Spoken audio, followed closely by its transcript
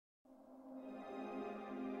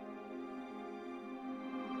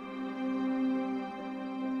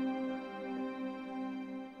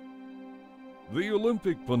The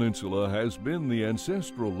Olympic Peninsula has been the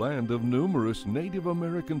ancestral land of numerous Native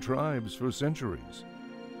American tribes for centuries.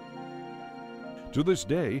 To this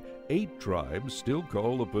day, 8 tribes still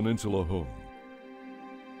call the peninsula home.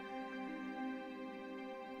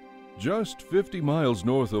 Just 50 miles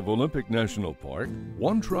north of Olympic National Park,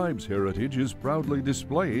 one tribe's heritage is proudly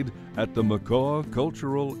displayed at the Makah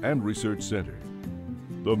Cultural and Research Center.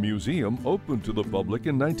 The museum opened to the public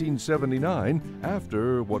in 1979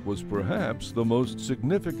 after what was perhaps the most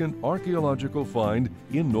significant archaeological find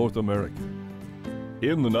in North America.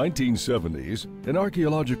 In the 1970s, an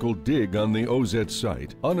archaeological dig on the Ozette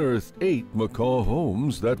site unearthed 8 Makah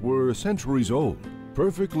homes that were centuries old,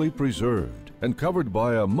 perfectly preserved and covered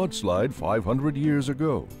by a mudslide 500 years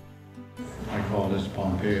ago. I call this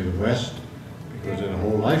Pompeii of the West because the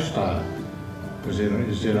whole lifestyle is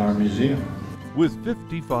in our museum. With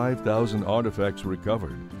 55,000 artifacts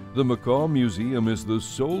recovered, the Makah Museum is the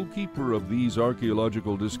sole keeper of these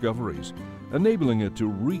archaeological discoveries, enabling it to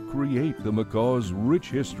recreate the Makah's rich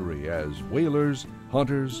history as whalers,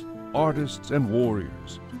 hunters, artists, and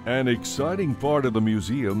warriors. An exciting part of the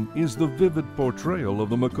museum is the vivid portrayal of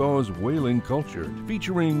the Makah's whaling culture,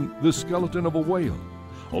 featuring the skeleton of a whale,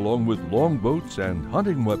 along with longboats and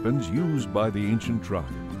hunting weapons used by the ancient tribe.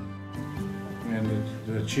 And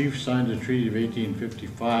the chief signed the Treaty of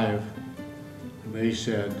 1855. They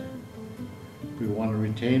said, we want to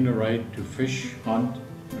retain the right to fish, hunt,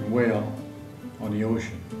 and whale on the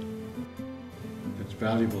ocean. It's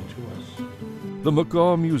valuable to us. The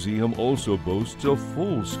Makah Museum also boasts a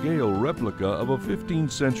full-scale replica of a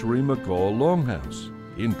 15th century Makah longhouse,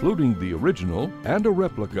 including the original and a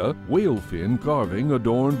replica whale fin carving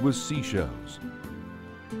adorned with seashells.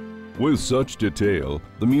 With such detail,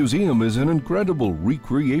 the museum is an incredible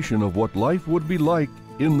recreation of what life would be like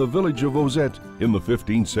in the village of Ozette in the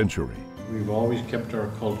 15th century. We've always kept our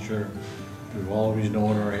culture. We've always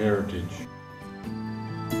known our heritage.